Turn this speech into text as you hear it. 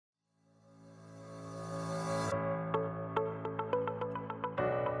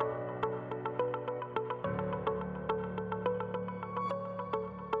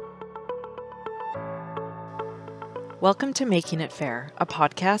Welcome to Making It Fair, a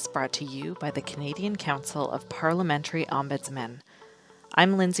podcast brought to you by the Canadian Council of Parliamentary Ombudsmen.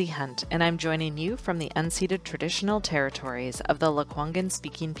 I'm Lindsay Hunt, and I'm joining you from the unceded traditional territories of the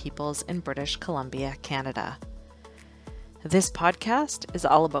Lekwungen-speaking peoples in British Columbia, Canada. This podcast is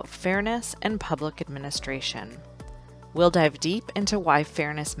all about fairness and public administration. We'll dive deep into why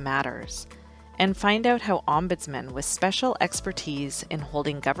fairness matters, and find out how ombudsmen with special expertise in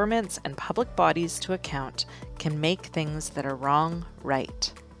holding governments and public bodies to account can make things that are wrong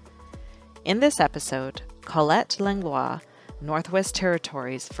right. In this episode, Colette Langlois, Northwest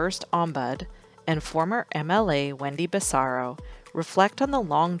Territories' first Ombud, and former MLA Wendy Bisaro reflect on the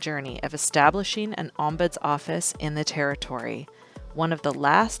long journey of establishing an Ombud's office in the Territory, one of the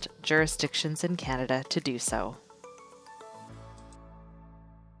last jurisdictions in Canada to do so.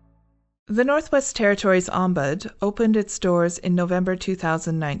 The Northwest Territories Ombud opened its doors in November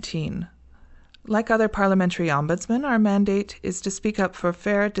 2019. Like other parliamentary ombudsmen, our mandate is to speak up for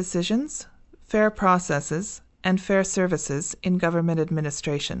fair decisions, fair processes, and fair services in government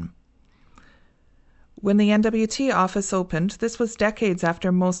administration. When the NWT office opened, this was decades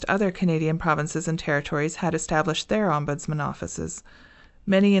after most other Canadian provinces and territories had established their ombudsman offices,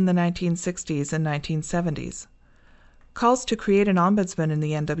 many in the 1960s and 1970s. Calls to create an ombudsman in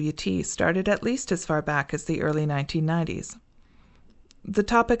the NWT started at least as far back as the early 1990s. The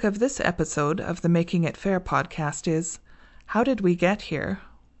topic of this episode of the Making It Fair podcast is, how did we get here?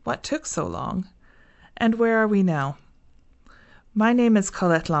 What took so long? And where are we now? My name is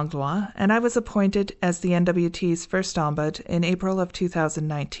Colette Langlois, and I was appointed as the NWT's first Ombud in April of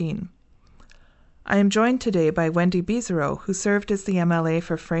 2019. I am joined today by Wendy Bisaro, who served as the MLA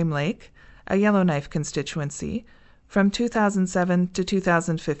for Frame Lake, a Yellowknife constituency, from 2007 to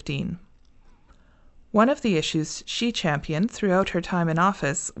 2015. One of the issues she championed throughout her time in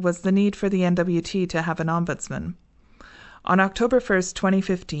office was the need for the NWT to have an ombudsman. On October 1,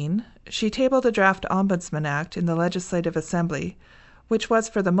 2015, she tabled a draft Ombudsman Act in the Legislative Assembly, which was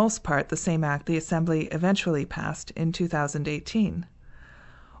for the most part the same act the Assembly eventually passed in 2018.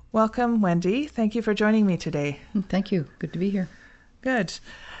 Welcome, Wendy. Thank you for joining me today. Thank you. Good to be here. Good.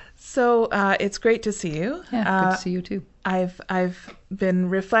 So it's great to see you. Yeah, good to see you too. I've been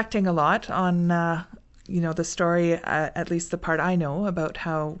reflecting a lot on the story, at least the part I know about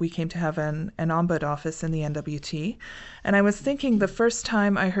how we came to have an ombud office in the NWT. And I was thinking the first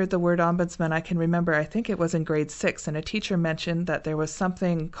time I heard the word ombudsman, I can remember, I think it was in grade 6, and a teacher mentioned that there was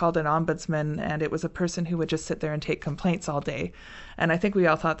something called an ombudsman, and it was a person who would just sit there and take complaints all day. And I think we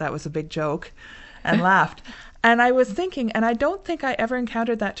all thought that was a big joke and laughed. And I was thinking, and I don't think I ever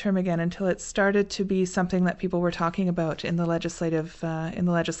encountered that term again until it started to be something that people were talking about in the legislative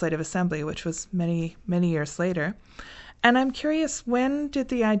assembly, which was many, many years later. And I'm curious, when did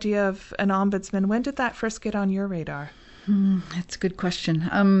the idea of an ombudsman, when did that first get on your radar? That's a good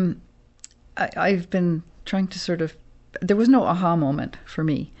question. I've been trying to there was no aha moment for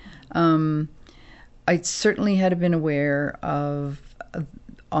me. I certainly had been aware of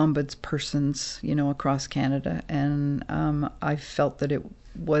ombudspersons, across Canada, and I felt that it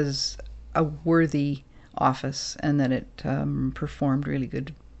was a worthy office and that it performed really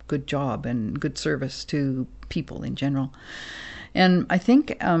good job and good service to people in general. And I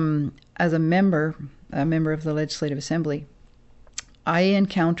think as a member of the Legislative Assembly, I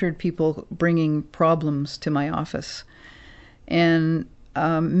encountered people bringing problems to my office, and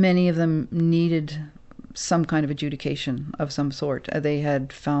many of them needed some kind of adjudication of some sort. They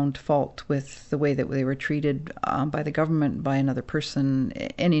had found fault with the way that they were treated by the government, by another person,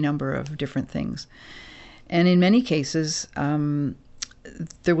 any number of different things. And in many cases,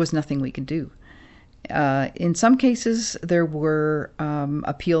 there was nothing we could do. In some cases, there were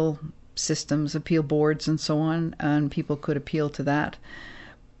appeal systems, appeal boards and so on, and people could appeal to that.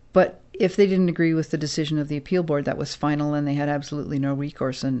 But if they didn't agree with the decision of the appeal board, that was final, and they had absolutely no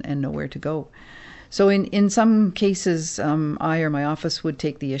recourse and nowhere to go. So in some cases, I or my office would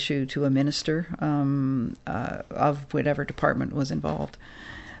take the issue to a minister of whatever department was involved.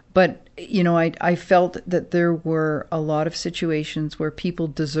 But, I felt that there were a lot of situations where people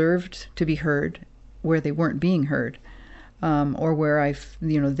deserved to be heard, where they weren't being heard, or where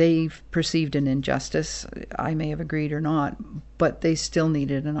they perceived an injustice. I may have agreed or not, but they still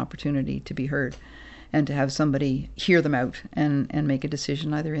needed an opportunity to be heard and to have somebody hear them out and make a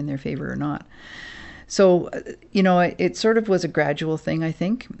decision either in their favor or not. So, it sort of was a gradual thing, I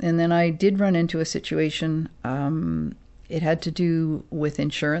think. And then I did run into a situation, it had to do with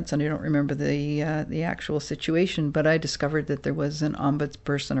insurance, and I don't remember the actual situation, but I discovered that there was an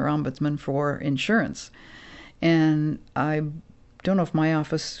ombudsperson or ombudsman for insurance. And I don't know if my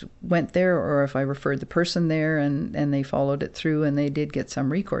office went there or if I referred the person there and they followed it through and they did get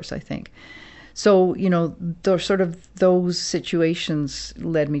some recourse, I think. So, those situations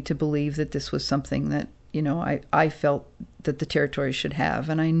led me to believe that this was something that, I felt that the territory should have.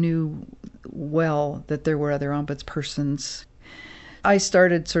 And I knew well that there were other ombudspersons. I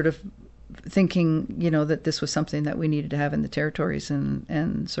started sort of thinking, that this was something that we needed to have in the territories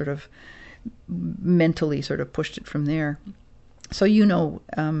and sort of mentally sort of pushed it from there. So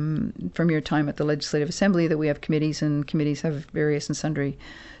from your time at the Legislative Assembly that we have committees, and committees have various and sundry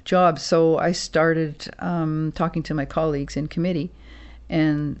jobs. So I started talking to my colleagues in committee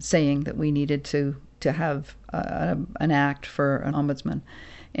and saying that we needed to have an act for an ombudsman.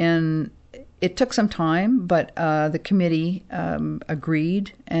 And it took some time, but the committee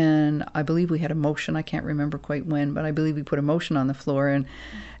agreed, and I believe we had a motion. I can't remember quite when, but I believe we put a motion on the floor. And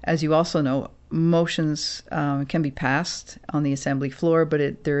as you also know, motions can be passed on the assembly floor,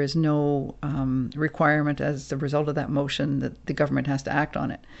 but there is no requirement as a result of that motion that the government has to act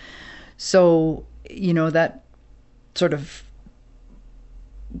on it. So, that sort of,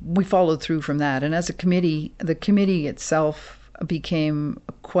 we followed through from that. And as a committee, the committee itself became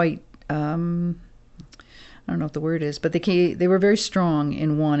quite, I don't know what the word is, but they were very strong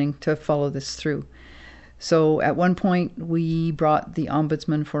in wanting to follow this through. So at one point, we brought the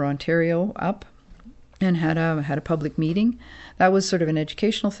Ombudsman for Ontario up and had a public meeting. That was sort of an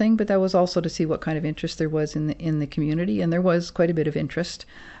educational thing, but that was also to see what kind of interest there was in the community, and there was quite a bit of interest.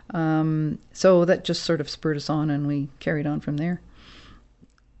 So that just sort of spurred us on, and we carried on from there.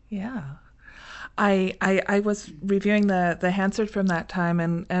 Yeah. I was reviewing the Hansard from that time,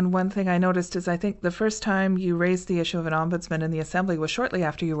 and one thing I noticed is I think the first time you raised the issue of an ombudsman in the Assembly was shortly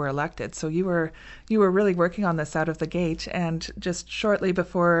after you were elected. So you were really working on this out of the gate, and just shortly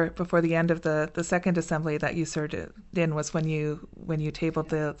before the end of the second Assembly that you served in was when you tabled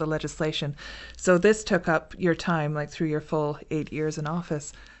the legislation. So this took up your time, like through your full 8 years in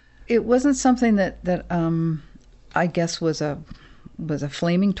office. It wasn't something that I guess was a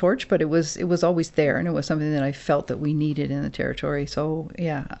flaming torch, but it was always there, and it was something that I felt that we needed in the territory. So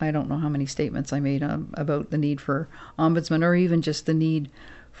yeah, I don't know how many statements I made about the need for ombudsman, or even just the need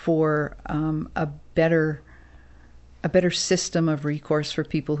for a better system of recourse for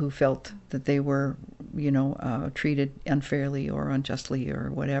people who felt that they were treated unfairly or unjustly or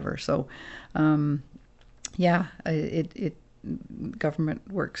whatever. So government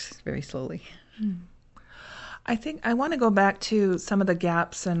works very slowly. I think I want to go back to some of the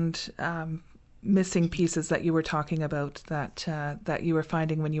gaps and missing pieces that you were talking about that you were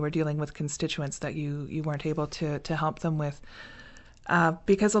finding when you were dealing with constituents that you weren't able to help them with.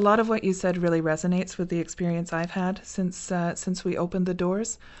 Because a lot of what you said really resonates with the experience I've had since we opened the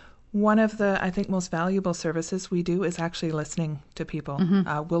doors. One of the, I think, most valuable services we do is actually listening to people.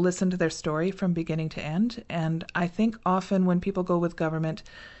 Mm-hmm. We'll listen to their story from beginning to end. And I think often when people go with government,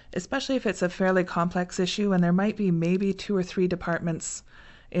 especially if it's a fairly complex issue and there might be maybe 2 or 3 departments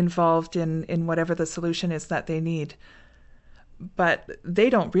involved in whatever the solution is that they need, but they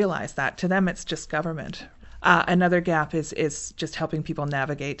don't realize that. To them, it's just government. Another gap is just helping people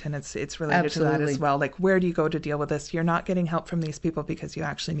navigate, and it's related Absolutely. to that as well. Like, where do you go to deal with this? You're not getting help from these people because you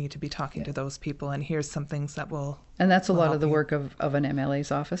actually need to be talking to those people, and here's some things that will. And that's a lot of the work of an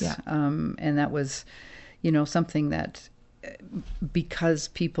MLA's office. Yeah. And that was, something that, because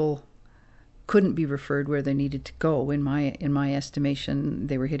people couldn't be referred where they needed to go, in my estimation,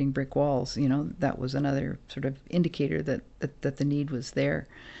 they were hitting brick walls. That was another sort of indicator that the need was there.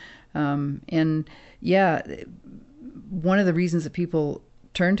 And yeah, one of the reasons that people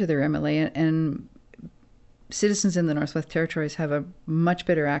turn to their MLA, and citizens in the Northwest Territories have a much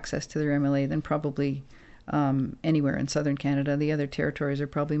better access to their MLA than probably anywhere in southern Canada. The other territories are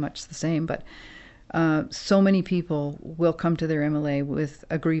probably much the same, but so many people will come to their MLA with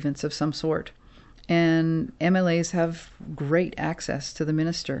a grievance of some sort. And MLAs have great access to the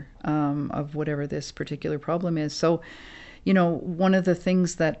minister of whatever this particular problem is. So, one of the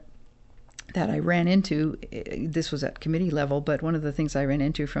things that I ran into, this was at committee level, but one of the things I ran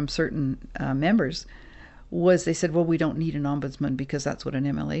into from certain members was they said, well, we don't need an ombudsman because that's what an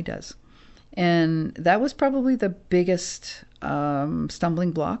MLA does. And that was probably the biggest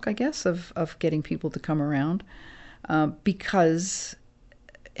stumbling block, I guess, of getting people to come around, because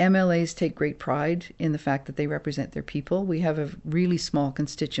MLAs take great pride in the fact that they represent their people. We have a really small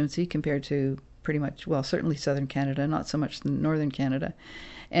constituency compared to pretty much, well, certainly southern Canada, not so much northern Canada.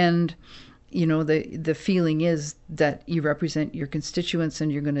 And the feeling is that you represent your constituents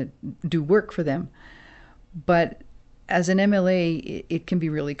and you're going to do work for them. But as an MLA, it can be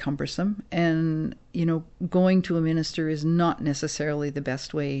really cumbersome. And, going to a minister is not necessarily the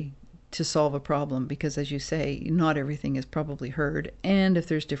best way to solve a problem because, as you say, not everything is probably heard. And if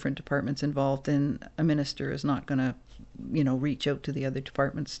there's different departments involved, then a minister is not going to, reach out to the other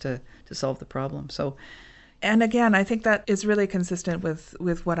departments to solve the problem. So, and again, I think that is really consistent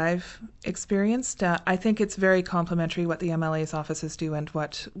with what I've experienced. I think it's very complementary what the MLA's offices do and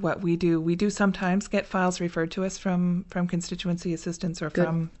what we do. We do sometimes get files referred to us from constituency assistants or Good.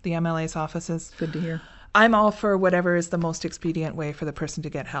 from the MLA's offices. Good to hear. I'm all for whatever is the most expedient way for the person to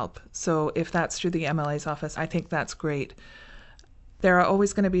get help. So if that's through the MLA's office, I think that's great. There are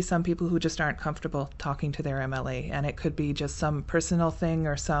always going to be some people who just aren't comfortable talking to their MLA, and it could be just some personal thing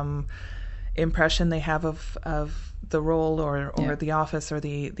or some impression they have of the role or the office or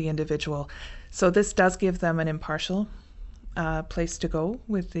the individual. So this does give them an impartial place to go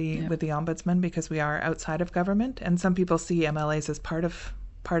with the ombudsman because we are outside of government, and some people see MLAs as part of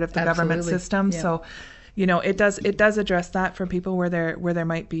the government system. Yeah. So it does address that for people where there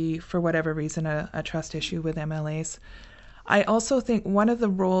might be, for whatever reason, a trust issue with MLAs. I also think one of the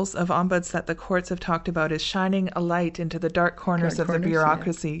roles of ombuds that the courts have talked about is shining a light into the dark corners of the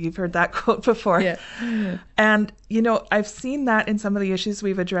bureaucracy. Yeah. You've heard that quote before. Yeah. And, I've seen that in some of the issues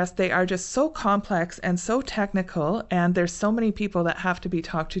we've addressed. They are just so complex and so technical, and there's so many people that have to be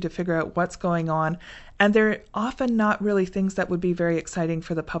talked to figure out what's going on. And they're often not really things that would be very exciting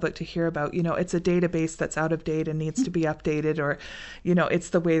for the public to hear about. It's a database that's out of date and needs to be updated, or, it's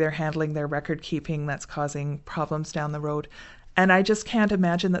the way they're handling their record keeping that's causing problems down the road. And I just can't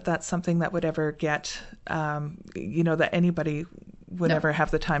imagine that that's something that would ever get, that anybody would ever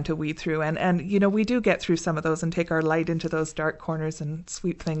have the time to weed through. And we do get through some of those and take our light into those dark corners and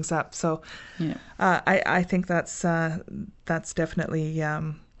sweep things up. So I think that's definitely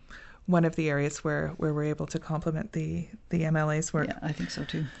one of the areas where we're able to complement the MLA's work. Yeah, I think so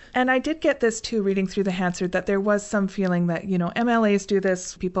too. And I did get this too, reading through the Hansard, that there was some feeling that, MLAs do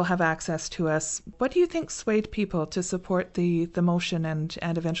this, people have access to us. What do you think swayed people to support the motion and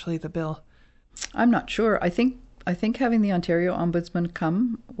eventually the bill? I'm not sure. I think having the Ontario Ombudsman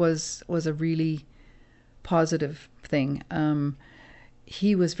come was a really positive thing.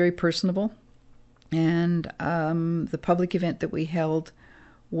 He was very personable, and the public event that we held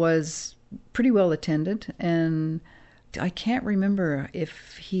was pretty well attended, and I can't remember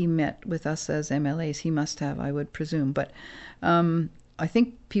if he met with us as MLAs. He must have, I would presume. But I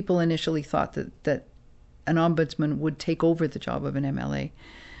think people initially thought that an ombudsman would take over the job of an MLA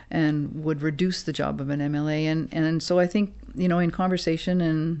and would reduce the job of an MLA. And so I think, in conversation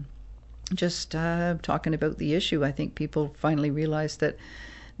and just talking about the issue, I think people finally realized that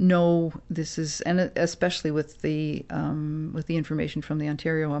no, this is, and especially with the information from the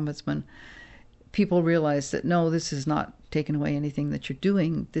Ontario Ombudsman, people realize that no, this is not taking away anything that you're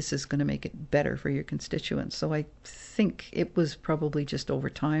doing. This is going to make it better for your constituents. So I think it was probably just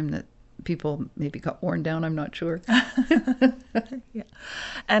over time that people maybe got worn down. I'm not sure. Yeah,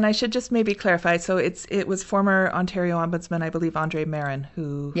 and I should just maybe clarify. So it was former Ontario Ombudsman, I believe, Andre Marin,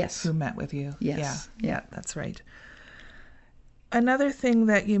 who met with you. Yes. Yeah, that's right. Another thing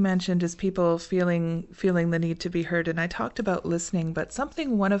that you mentioned is people feeling the need to be heard, and I talked about listening, but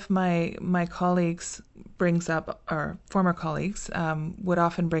something one of my colleagues brings up, or former colleagues would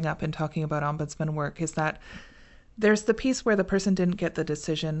often bring up in talking about ombudsman work, is that there's the piece where the person didn't get the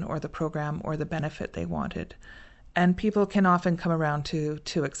decision or the program or the benefit they wanted, and people can often come around to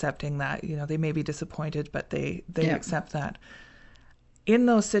accepting that. They may be disappointed, but they accept that. In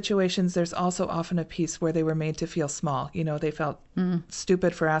those situations, there's also often a piece where they were made to feel small. They felt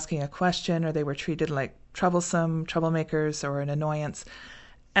stupid for asking a question, or they were treated like troublemakers, or an annoyance.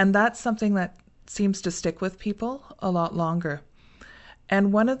 And that's something that seems to stick with people a lot longer.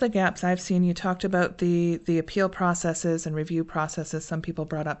 And one of the gaps I've seen, you talked about the appeal processes and review processes some people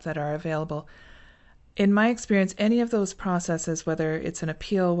brought up that are available. In my experience, any of those processes, whether it's an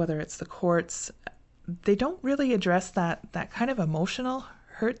appeal, whether it's the courts, they don't really address that kind of emotional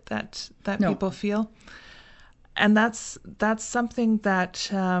hurt that people feel. And that's something that,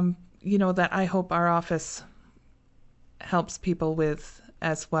 that I hope our office helps people with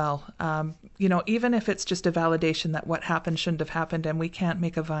as well. Even if it's just a validation that what happened shouldn't have happened, and we can't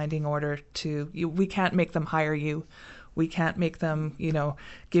make a binding order we can't make them hire you. We can't make them,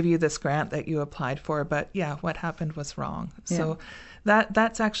 give you this grant that you applied for, but yeah, what happened was wrong. Yeah. So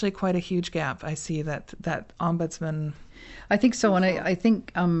that's actually quite a huge gap. I see that ombudsman. I think so. And I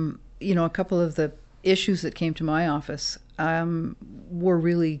think, a couple of the issues that came to my office were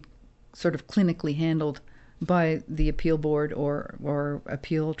really sort of clinically handled by the appeal board or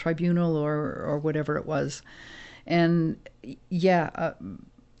appeal tribunal or whatever it was. And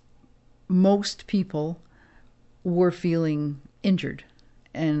most people were feeling injured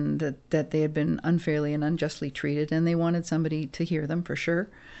and that they had been unfairly and unjustly treated, and they wanted somebody to hear them for sure.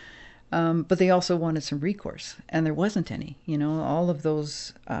 But they also wanted some recourse, and there wasn't any. All of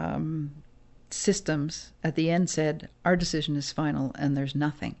those systems at the end said, our decision is final and there's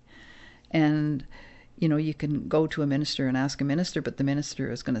nothing. And, you can go to a minister and ask a minister, but the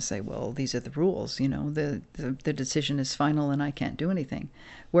minister is going to say, well, these are the rules, the decision is final and I can't do anything.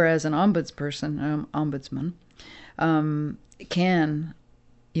 Whereas an ombudsman can,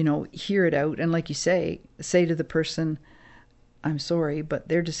 hear it out. And like you say to the person, I'm sorry, but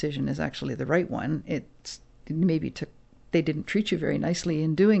their decision is actually the right one. They didn't treat you very nicely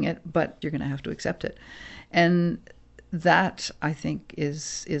in doing it, but you're going to have to accept it. And that, I think,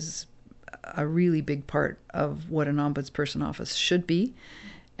 is a really big part of what an ombudsperson office should be.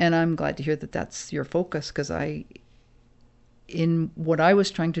 And I'm glad to hear that that's your focus, because what I was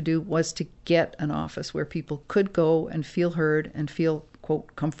trying to do was to get an office where people could go and feel heard and feel,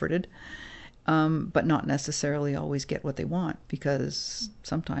 quote, comforted, but not necessarily always get what they want, because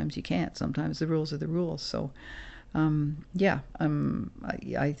sometimes you can't. Sometimes the rules are the rules. So, I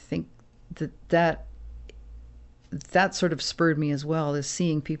think that sort of spurred me as well, as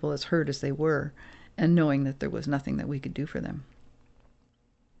seeing people as hurt as they were and knowing that there was nothing that we could do for them.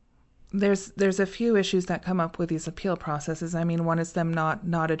 There's a few issues that come up with these appeal processes. I mean, one is them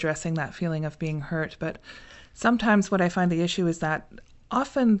not addressing that feeling of being hurt, but sometimes what I find the issue is that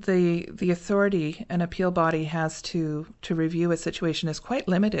often the authority an appeal body has to review a situation is quite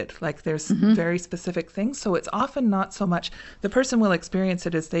limited. Like, there's very specific things. So it's often not so much the person will experience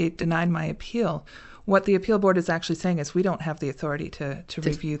it as they denied my appeal. What the appeal board is actually saying is, we don't have the authority to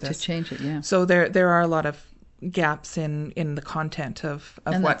review this. To change it, yeah. So there are a lot of gaps in the content of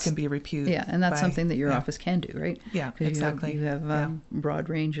what can be reviewed. Yeah, and that's something that your office can do, right? Yeah, exactly. You have a broad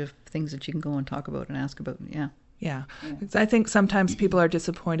range of things that you can go and talk about and ask about, Yeah. I think sometimes people are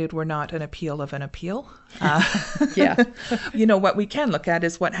disappointed we're not an appeal of an appeal. What we can look at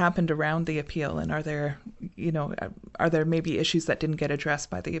is what happened around the appeal, and are there maybe issues that didn't get addressed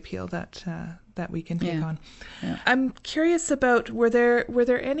by the appeal that we can take on. Yeah. I'm curious about,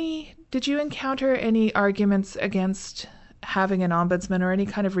 did you encounter any arguments against having an ombudsman, or any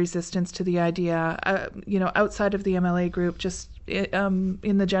kind of resistance to the idea, outside of the MLA group, just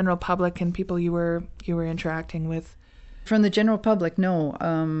in the general public and people you were interacting with? From the general public, no.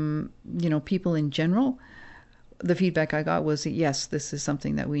 People in general, the feedback I got was that, yes, this is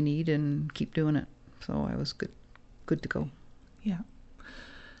something that we need and keep doing it. So I was good to go. Yeah.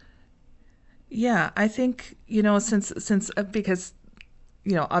 Yeah, I think, since because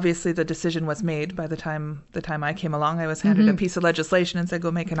obviously the decision was made by the time I came along. I was handed a piece of legislation and said,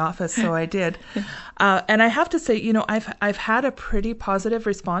 go make an office. So I did. And I have to say, I've had a pretty positive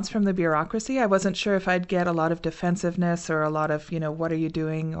response from the bureaucracy. I wasn't sure if I'd get a lot of defensiveness or a lot of, what are you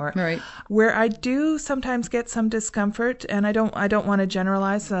doing? Or right. Where I do sometimes get some discomfort, and I don't want to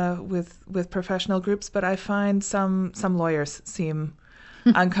generalize with professional groups, but I find some lawyers seem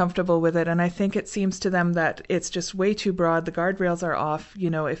uncomfortable with it, and I think it seems to them that it's just way too broad. The guardrails are off,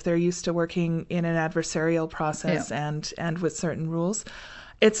 if they're used to working in an adversarial process and with certain rules.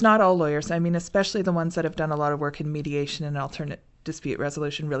 It's not all lawyers. I mean, especially the ones that have done a lot of work in mediation and alternate dispute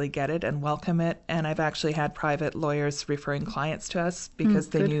resolution really get it and welcome it. And I've actually had private lawyers referring clients to us because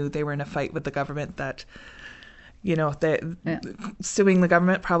they knew they were in a fight with the government, that suing the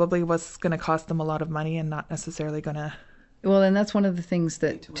government probably was going to cost them a lot of money and not necessarily going to. Well, and that's one of the things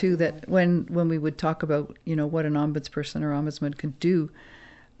that when we would talk about, what an ombudsperson or ombudsman could do,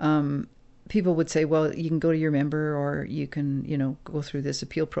 people would say, well, you can go to your member, or you can, go through this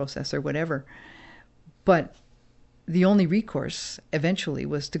appeal process or whatever. But the only recourse eventually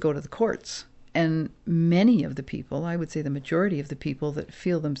was to go to the courts. And many of the people, I would say the majority of the people that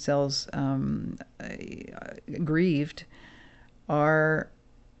feel themselves aggrieved, are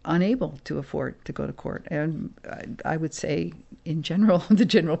unable to afford to go to court. And I would say, in general, the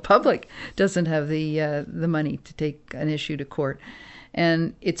general public doesn't have the money to take an issue to court.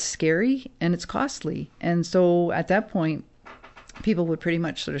 And it's scary and it's costly. And so at that point, people would pretty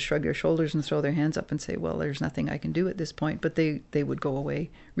much sort of shrug their shoulders and throw their hands up and say, well, there's nothing I can do at this point. But they would go away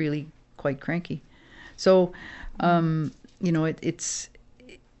really quite cranky. So,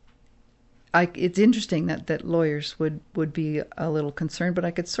 it's interesting that lawyers would be a little concerned, but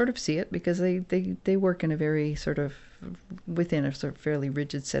I could sort of see it because they work in a very sort of within a sort of fairly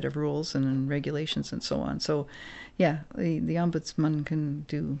rigid set of rules and regulations and so on. So, yeah, the ombudsman can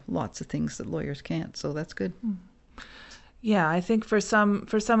do lots of things that lawyers can't. So that's good. Yeah, I think for some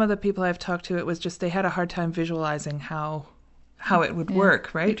of the people I've talked to, it was just they had a hard time visualizing how it would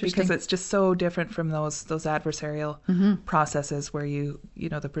work, right? Because it's just so different from those adversarial processes where you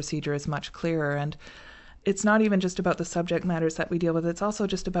know the procedure is much clearer, and it's not even just about the subject matters that we deal with. It's also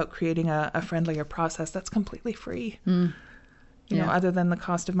just about creating a friendlier process that's completely free. You know, other than the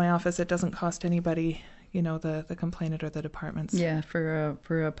cost of my office, it doesn't cost anybody, you know, the complainant or the departments. Yeah, for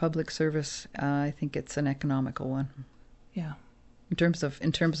a public service, I think it's an economical one. Yeah. In terms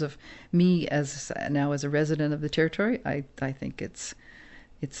of me as a resident of the territory, I think it's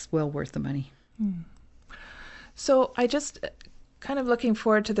well worth the money. So I just kind of looking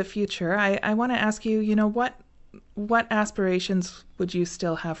forward to the future. I want to ask you, you know, what aspirations would you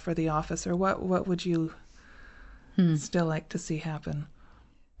still have for the office, or what would you still like to see happen?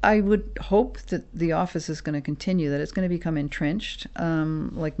 I would hope that the office is going to continue, that it's going to become entrenched,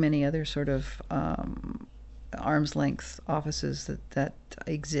 like many other sort of arm's length offices that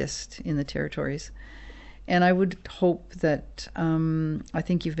exist in the territories. And I would hope that, I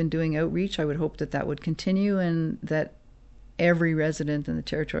think you've been doing outreach, I would hope that would continue, and that every resident in the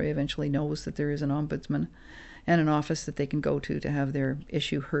territory eventually knows that there is an ombudsman and an office that they can go to have their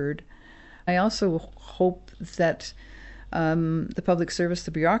issue heard. I also hope that the public service,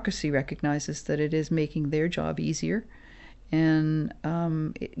 the bureaucracy, recognizes that it is making their job easier. And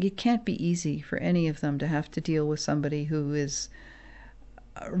it can't be easy for any of them to have to deal with somebody who is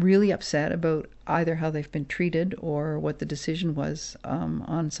really upset about either how they've been treated or what the decision was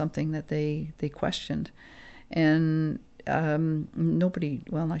on something that they questioned. And nobody,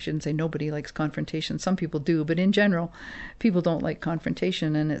 well, I shouldn't say nobody likes confrontation. Some people do, but in general, people don't like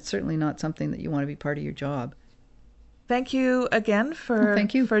confrontation, and it's certainly not something that you want to be part of your job. Thank you again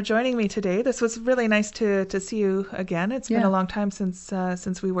for joining me today. This was really nice to see you again. It's been a long time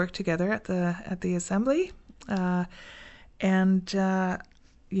since we worked together at the assembly, and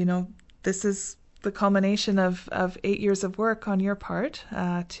you know, this is the culmination of 8 years of work on your part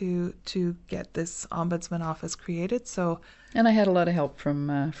to get this ombudsman office created. And I had a lot of help from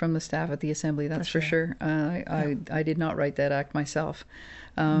the staff at the assembly. That's for sure. I did not write that act myself.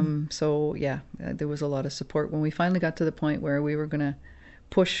 So there was a lot of support when we finally got to the point where we were going to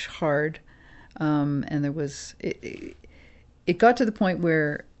push hard, and there was it got to the point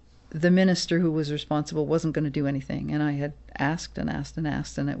where the minister who was responsible wasn't going to do anything, and I had asked and asked and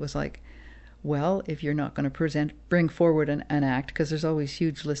asked, and it was like, well, if you're not going to bring forward an act, because there's always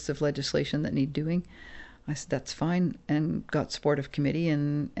huge lists of legislation that need doing, I said, that's fine, and got support of committee,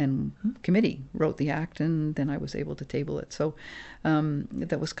 and committee wrote the act, and then I was able to table it. So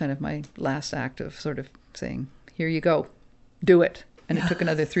that was kind of my last act of sort of saying, here you go, do it. And it took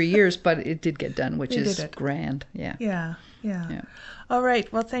another 3 years, but it did get done, which is grand. Yeah. All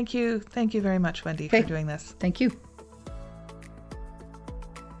right. Well, thank you very much, Wendy, for doing this. Thank you.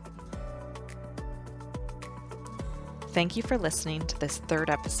 Thank you for listening to this third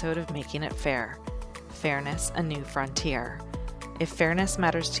episode of Making It Fair. Fairness, a New Frontier. If fairness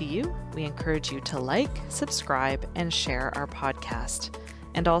matters to you, we encourage you to like, subscribe, and share our podcast.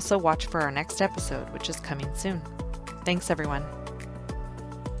 And also watch for our next episode, which is coming soon. Thanks, everyone.